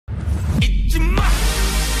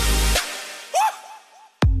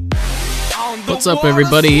What's up,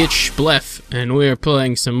 everybody? It's Spliff, and we're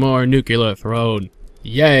playing some more Nuclear Throne.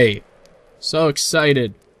 Yay! So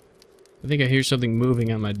excited. I think I hear something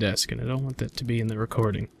moving on my desk, and I don't want that to be in the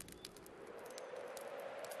recording.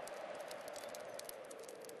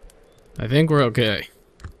 I think we're okay.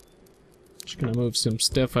 Just gonna move some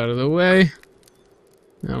stuff out of the way.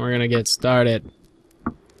 Now we're gonna get started.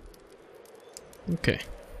 Okay.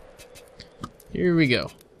 Here we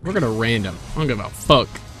go. We're gonna random. I don't give a fuck.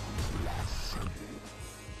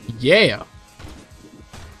 Yeah!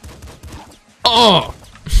 Oh!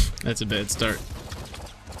 That's a bad start.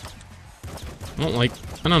 I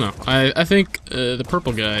don't know. I think the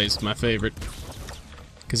purple guy is my favorite.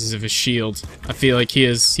 Because of his shield. I feel like he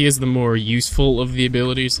is the more useful of the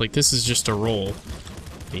abilities. Like, this is just a roll.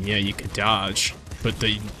 And yeah, you can dodge. But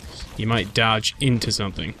you might dodge into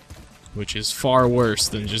something. Which is far worse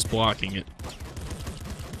than just blocking it.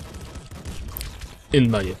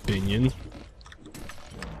 In my opinion.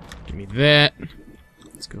 Give me that.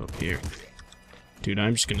 Let's go up here. Dude,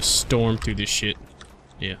 I'm just gonna storm through this shit.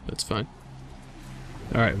 Yeah, that's fine.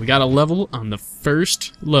 Alright, we got a level on the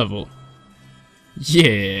first level.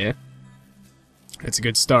 Yeah! That's a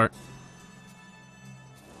good start.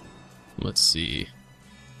 Let's see.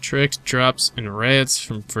 Tricks, drops, and rats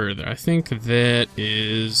from further. I think that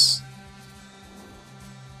is...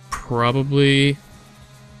 probably...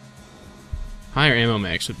 higher ammo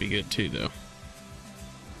max would be good too, though.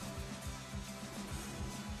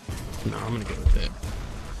 No, I'm gonna go with that.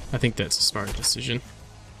 I think that's a smart decision.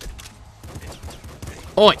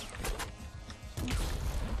 Oi!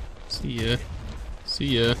 See ya. See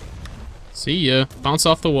ya. See ya. Bounce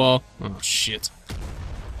off the wall. Oh, shit.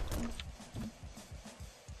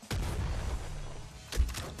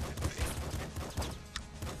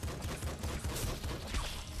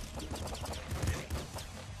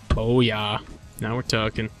 Oh, yeah. Now we're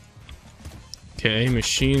talking. Okay,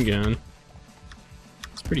 machine gun.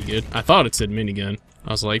 Pretty good. I thought it said minigun.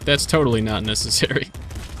 I was like, that's totally not necessary.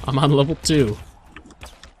 I'm on level 2.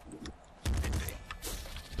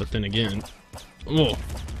 But then again... oh!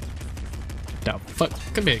 The fuck?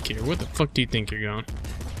 Come back here. Where the fuck do you think you're going?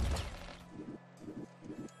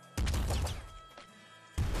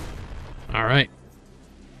 Alright.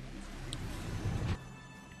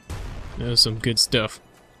 That was some good stuff.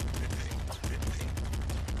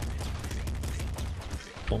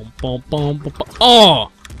 Boom, boom, boom, boom, boom. Oh!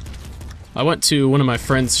 I went to one of my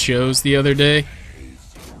friend's shows the other day.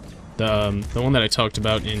 The one that I talked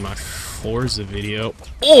about in my Forza video.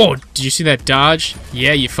 Oh! Did you see that dodge?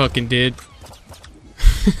 Yeah, you fucking did.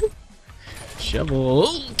 Shovel.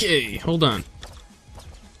 Okay, hold on.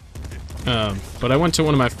 But I went to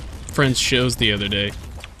one of my friend's shows the other day.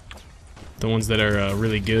 The ones that are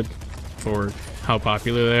really good for how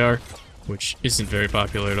popular they are. Which isn't very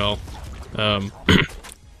popular at all.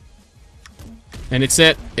 And it's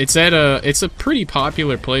a pretty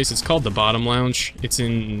popular place. It's called the Bottom Lounge. It's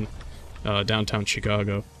in downtown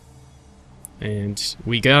Chicago. And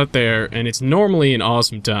we got there, and it's normally an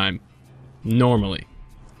awesome time. Normally.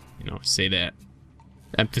 You know, say that.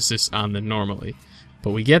 Emphasis on the normally.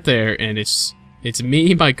 But we get there, and it's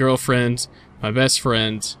me, my girlfriend, my best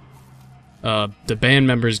friend, the band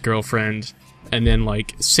member's girlfriend, and then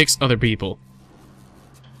like 6 other people.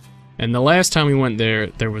 And the last time we went there,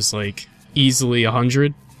 there was like easily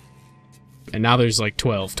 100, and now there's like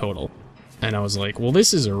 12 total. And I was like, well,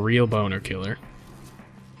 this is a real boner killer.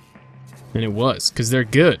 And it was, because they're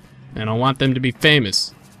good, and I want them to be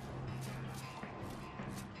famous.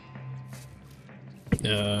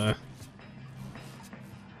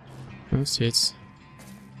 Most hits.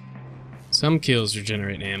 Some kills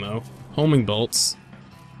regenerate ammo. Homing bolts.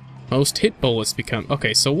 Most hit bullets become...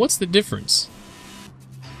 okay, so what's the difference?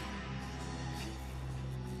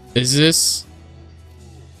 Is this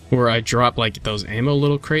where I drop like those ammo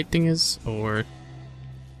little crate thingies, or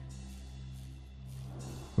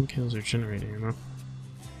some kills are generate ammo?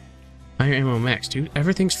 Higher ammo max, dude.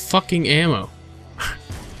 Everything's fucking ammo.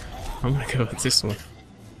 I'm gonna go with this one.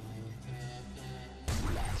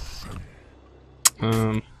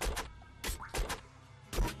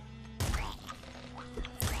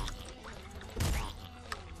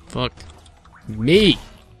 Fuck me.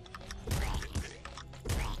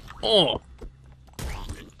 Oh!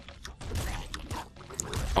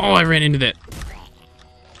 Oh, I ran into that.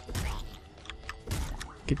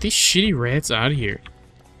 Get these shitty rats out of here.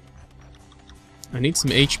 I need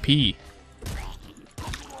some HP.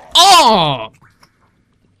 Oh!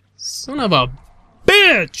 Son of a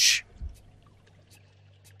bitch!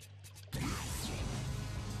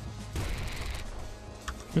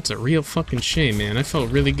 That's a real fucking shame, man. I felt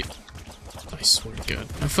really good. I swear to God.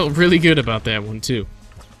 I felt really good about that one, too.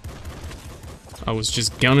 I was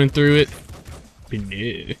just gunning through it. But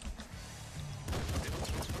nah.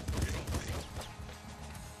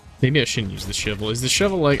 Maybe I shouldn't use the shovel. Is the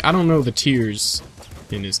shovel like... I don't know the tiers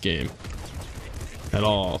in this game. At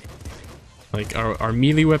all. Like, are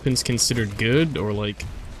melee weapons considered good, or like...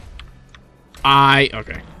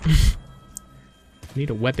 Okay.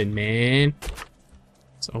 Need a weapon, man.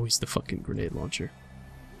 It's always the fucking grenade launcher.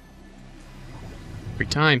 Every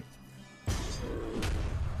time.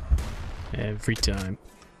 Every time.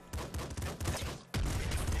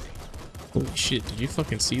 Holy shit, did you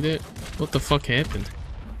fucking see that? What the fuck happened?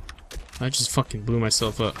 I just fucking blew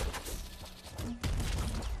myself up.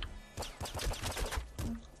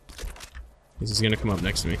 This is gonna come up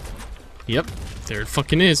next to me. Yep, there it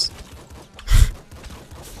fucking is.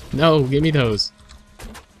 No, give me those.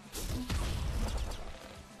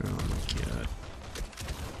 Oh my god.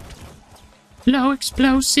 Low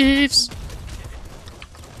explosives!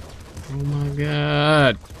 Oh my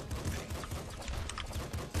god.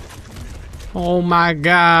 Oh my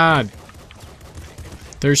god.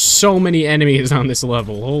 There's so many enemies on this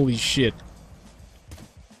level. Holy shit.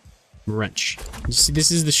 Wrench. You see,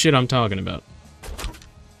 this is the shit I'm talking about.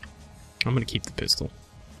 I'm gonna keep the pistol.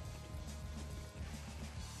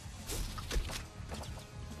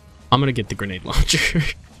 I'm gonna get the grenade launcher.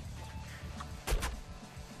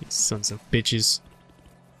 These sons of bitches.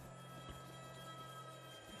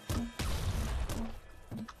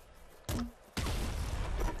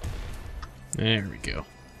 There we go.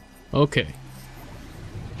 Okay.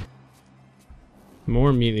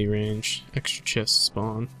 More melee range. Extra chest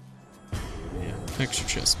spawn. Yeah, extra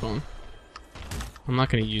chest spawn. I'm not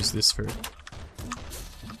gonna use this for...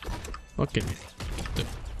 Fucking...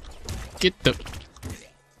 Get the...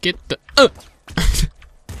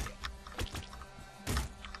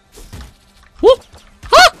 Whoop!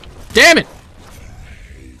 Ah! Damn it!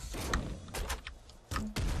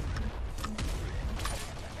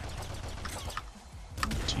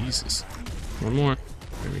 Jesus. One more.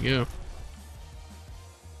 There we go.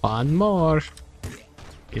 One more.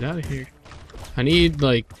 Get out of here. I need,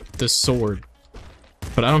 like, the sword.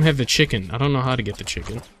 But I don't have the chicken. I don't know how to get the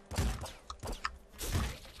chicken.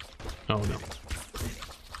 Oh, no.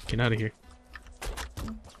 Get out of here.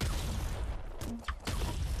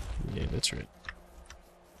 Yeah, that's right.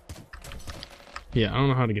 Yeah, I don't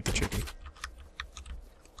know how to get the chicken.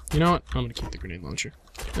 You know what? I'm gonna keep the grenade launcher.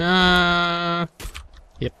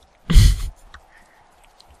 Yep.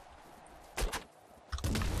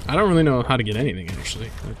 I don't really know how to get anything, actually.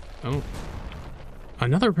 I don't...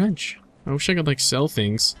 Another wrench. I wish I could, like, sell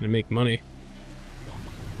things and make money.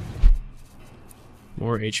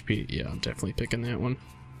 More HP. Yeah, I'm definitely picking that one.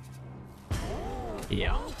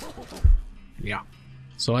 Yeah. Yeah.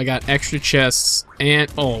 So I got extra chests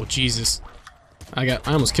and... Oh, Jesus. I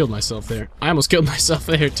almost killed myself there. I almost killed myself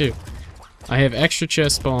there, too. I have extra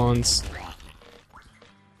chest spawns.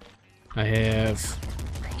 I have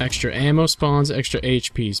extra ammo spawns, extra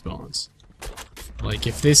HP spawns. Like,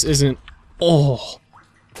 if this isn't... Oh!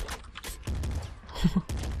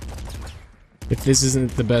 If this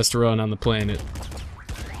isn't the best run on the planet.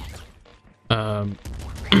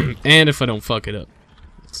 And if I don't fuck it up.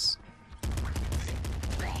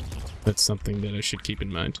 That's something that I should keep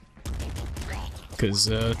in mind. Because,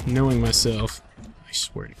 knowing myself, I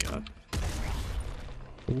swear to God.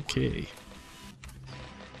 Okay.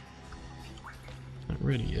 Not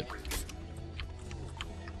ready yet.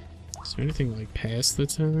 Is there anything, like, past the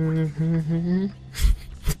time?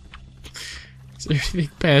 Is there anything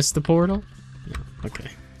past the portal? No. Okay.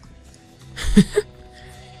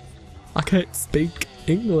 I can't speak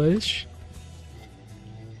English.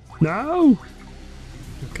 No!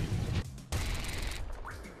 Okay.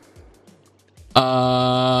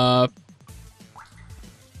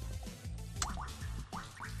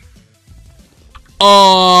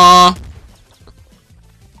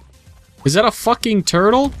 Is that a fucking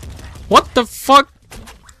turtle? What the fuck?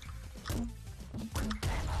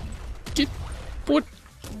 What?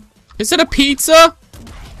 Is that a pizza?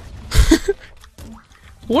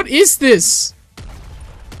 What is this?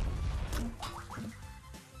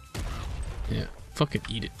 Yeah, fucking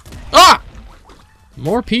eat it. Ah!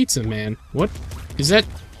 More pizza, man. What is that?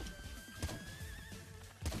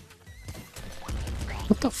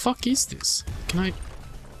 What the fuck is this? Can I...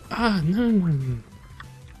 Ah, no.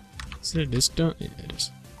 Is it this done? Yeah, it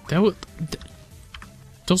is. That was...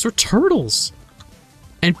 Those are turtles!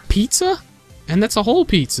 And pizza? And that's a whole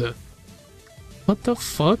pizza. What the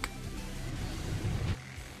fuck?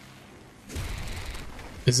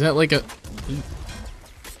 Is that like a...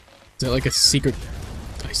 Is that like a secret...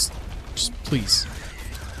 Just please.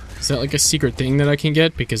 Is that like a secret thing that I can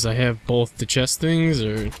get because I have both the chest things,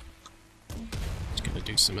 or... Just gonna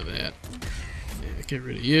do some of that. Yeah, get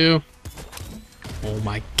rid of you. Oh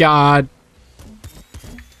my god!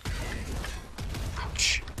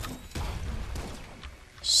 Ouch.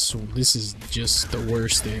 So this is just the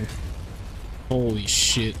worst thing. Holy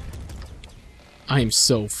shit. I am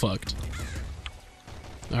so fucked.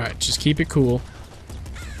 Alright, just keep it cool.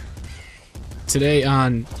 Today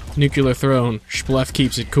on Nuclear Throne, Splef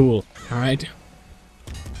keeps it cool, alright?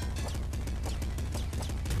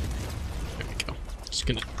 There we go. Just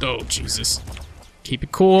gonna... Oh, Jesus. Keep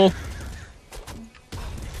it cool.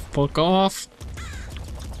 Fuck off.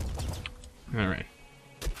 Alright.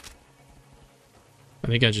 I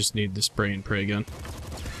think I just need the spray and pray gun.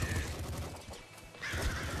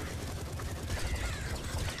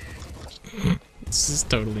 This is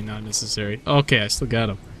totally not necessary. Okay, I still got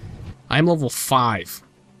him. I'm level 5.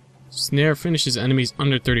 Snare finishes enemies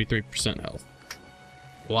under 33% health.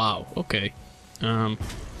 Wow, okay.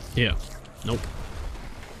 Yeah. Nope.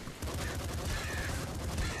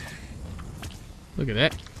 Look at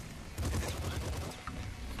that.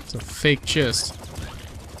 It's a fake chest.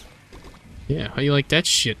 Yeah, how you like that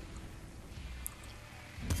shit?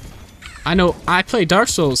 I know, I play Dark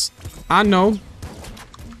Souls. I know.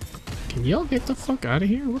 Can y'all get the fuck out of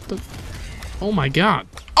here? What the? Oh my god.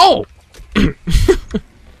 Oh!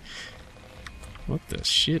 What the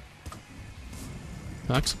shit?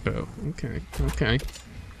 Toxic bow. Okay, okay.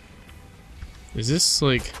 Is this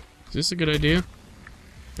like... Is this a good idea?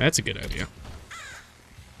 That's a good idea.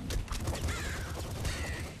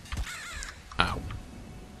 Ow.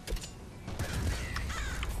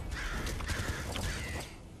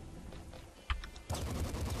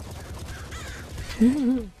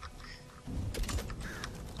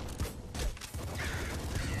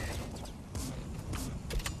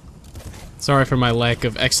 Sorry for my lack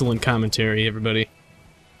of excellent commentary, everybody.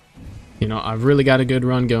 You know, I've really got a good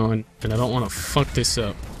run going, and I don't want to fuck this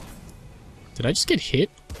up. Did I just get hit?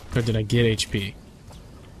 Or did I get HP?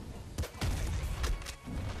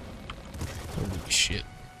 Holy shit.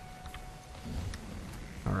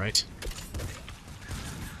 Alright.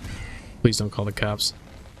 Please don't call the cops.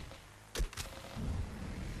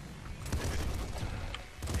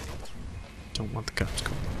 Don't want the cops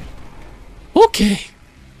calling me. Okay!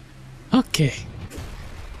 Okay.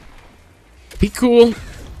 Be cool.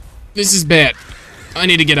 This is bad. I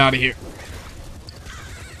need to get out of here.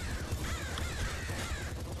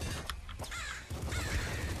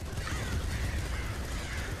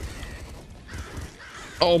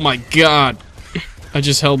 Oh my god. I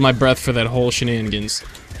just held my breath for that whole shenanigans.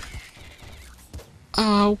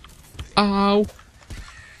 Ow. Ow.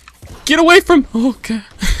 Get away from... Oh god.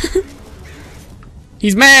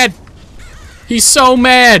 He's mad. He's so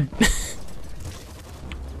mad.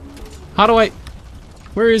 How do I...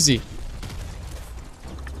 Where is he?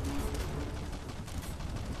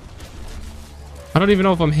 I don't even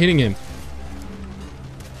know if I'm hitting him.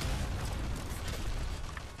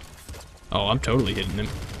 Oh, I'm totally hitting him.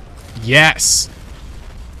 Yes!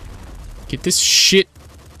 Get this shit...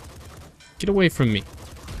 Get away from me.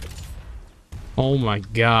 Oh my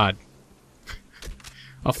god.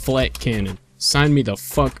 A flat cannon. Sign me the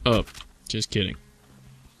fuck up. Just kidding.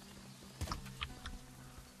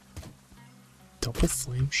 Double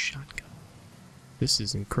flame shotgun. This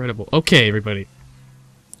is incredible. Okay, everybody.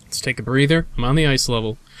 Let's take a breather. I'm on the ice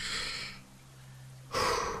level.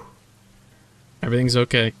 Everything's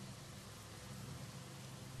okay.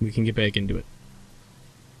 We can get back into it.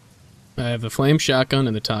 I have the flame shotgun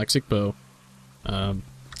and the toxic bow.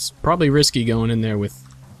 It's probably risky going in there with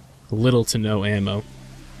little to no ammo.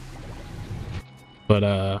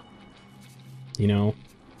 But, you know,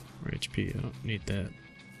 for HP, I don't need that.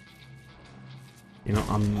 You know,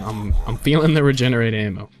 I'm feeling the regenerate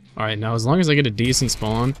ammo. Alright, now as long as I get a decent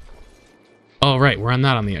spawn... Oh, right, we're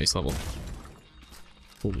not on the ice level.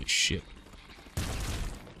 Holy shit.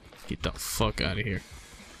 Get the fuck out of here.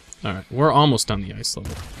 Alright, we're almost on the ice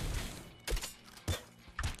level.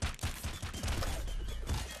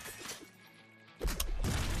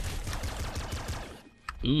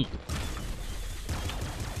 Ooh.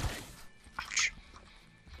 Ouch.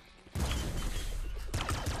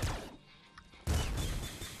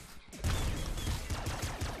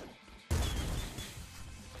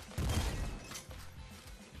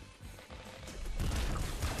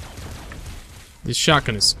 This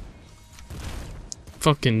shotgun is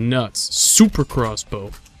fucking nuts. Super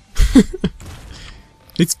crossbow.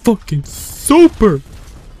 It's fucking super.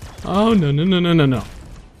 Oh, no, no, no, no, no, no.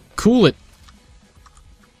 Cool it.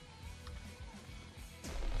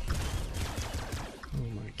 Oh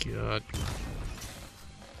my God.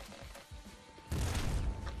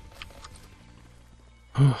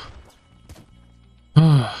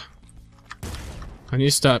 I need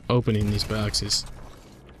to stop opening these boxes.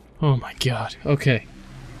 Oh my god. Okay.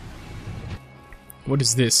 What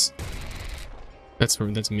is this? That's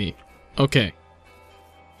me. Okay.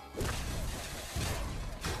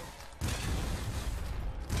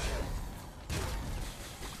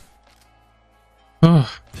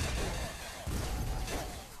 Oh.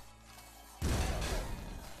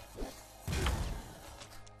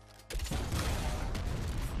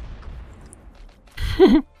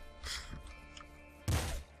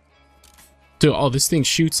 Dude, oh, this thing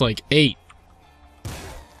shoots like 8.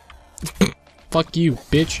 Fuck you,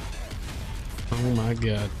 bitch. Oh my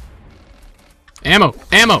god. Ammo!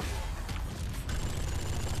 Ammo!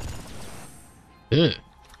 Ugh.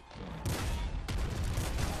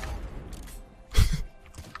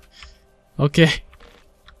 Okay.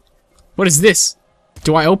 What is this?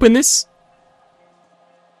 Do I open this?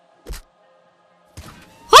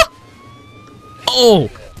 Huh?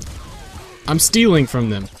 Oh! I'm stealing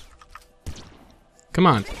from them. Come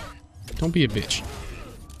on. Don't be a bitch.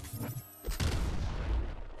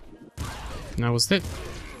 Now, was that...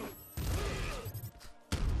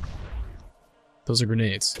 Those are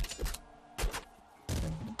grenades.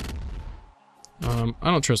 I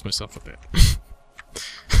don't trust myself with that.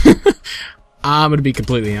 I'm gonna be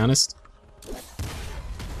completely honest.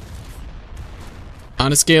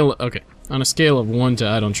 On a scale... Okay. On a scale of 1 to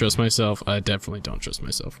I don't trust myself, I definitely don't trust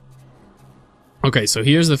myself. Okay, so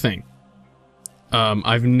here's the thing.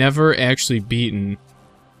 I've never actually beaten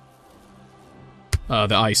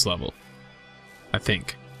the ice level. I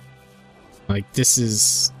think. Like, this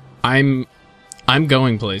is... I'm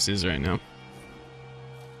going places right now.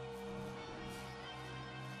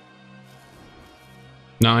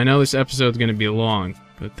 Now, I know this episode's gonna be long,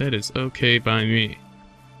 but that is okay by me.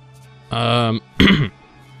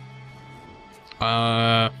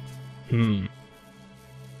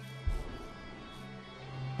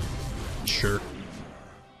 Sure.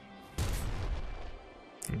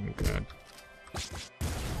 Oh god.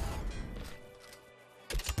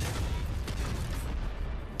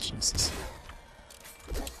 Jesus.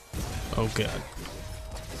 Oh god.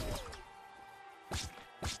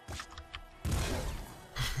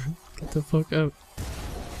 Get the fuck out.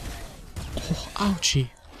 Oh, ouchie.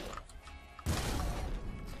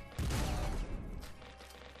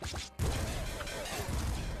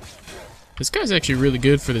 This guy's actually really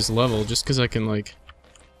good for this level, just because I can, like,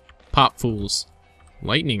 pop fools.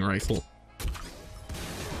 Lightning rifle.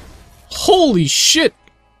 Holy shit!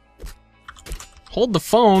 Hold the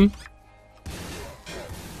phone.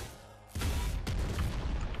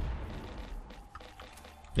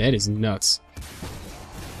 That is nuts.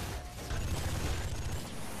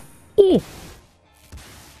 Oh!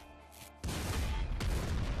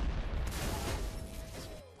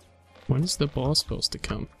 When is the boss supposed to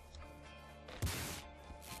come?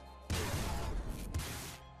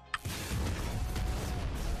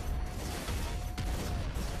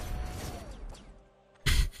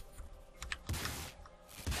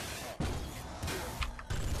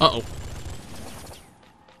 Uh-oh.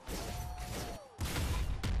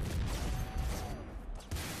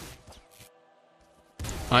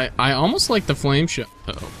 I almost like the flame shot.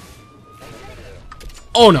 Uh-oh.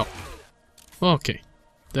 Oh no! Okay.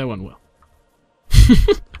 That went well.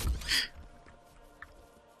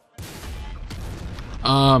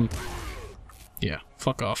 Yeah,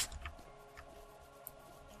 fuck off.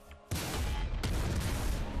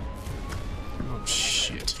 Oh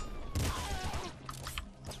shit.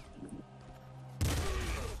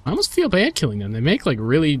 I almost feel bad killing them. They make like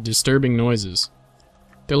really disturbing noises.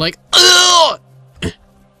 They're like, ugh!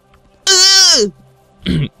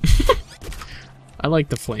 I like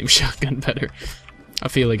the flame shotgun better. I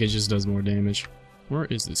feel like it just does more damage. Where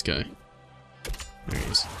is this guy? There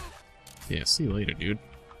he is. Yeah, see you later, dude.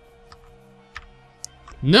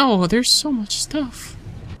 No, there's so much stuff.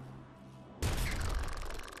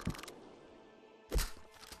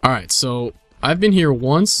 Alright, so I've been here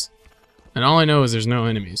once, and all I know is there's no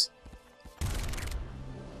enemies.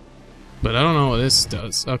 But I don't know what this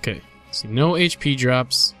does. Okay, so no HP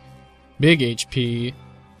drops, big HP,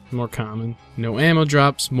 more common. No ammo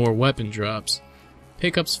drops, more weapon drops.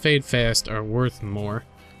 Pickups fade fast, are worth more.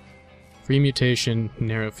 Free mutation,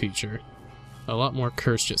 narrow feature. A lot more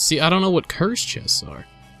curse chests. See, I don't know what curse chests are.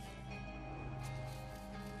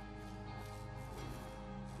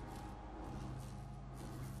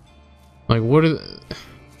 Like, what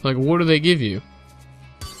do they give you?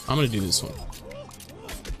 I'm gonna do this one.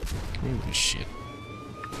 Oh, shit.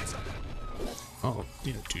 Oh,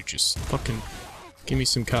 yeah, dude, just fucking give me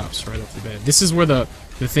some cops right off the bat. This is where the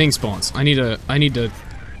thing spawns. I need to...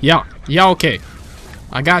 Yeah, okay.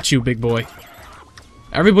 I got you, big boy.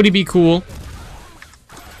 Everybody be cool.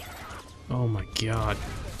 Oh my god.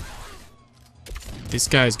 This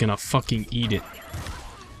guy's gonna fucking eat it.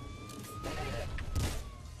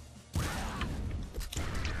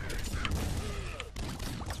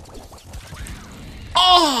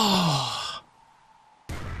 Oh!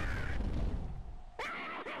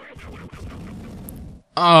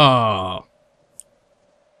 Oh.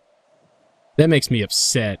 That makes me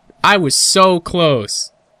upset. I was so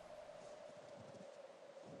close.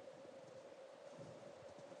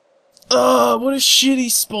 Oh, what a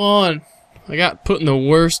shitty spawn. I got put in the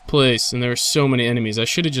worst place, and there were so many enemies. I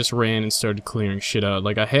should have just ran and started clearing shit out.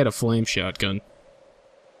 Like, I had a flame shotgun.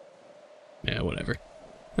 Yeah, whatever.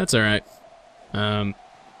 That's alright.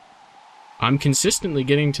 I'm consistently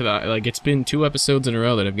getting to the... Like, it's been 2 episodes in a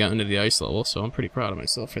row that I've gotten to the ice level, so I'm pretty proud of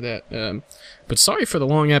myself for that. But sorry for the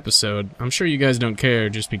long episode. I'm sure you guys don't care,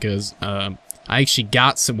 just because, I actually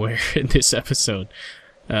got somewhere in this episode.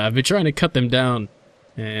 I've been trying to cut them down,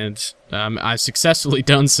 and I've successfully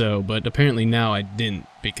done so, but apparently now I didn't,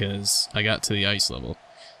 because I got to the ice level.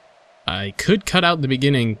 I could cut out the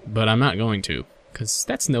beginning, but I'm not going to, because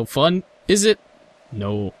that's no fun, is it?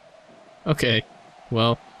 No. Okay,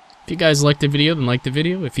 well, if you guys liked the video, then like the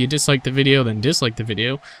video. If you disliked the video, then dislike the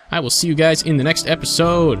video. I will see you guys in the next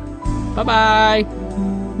episode. Bye-bye!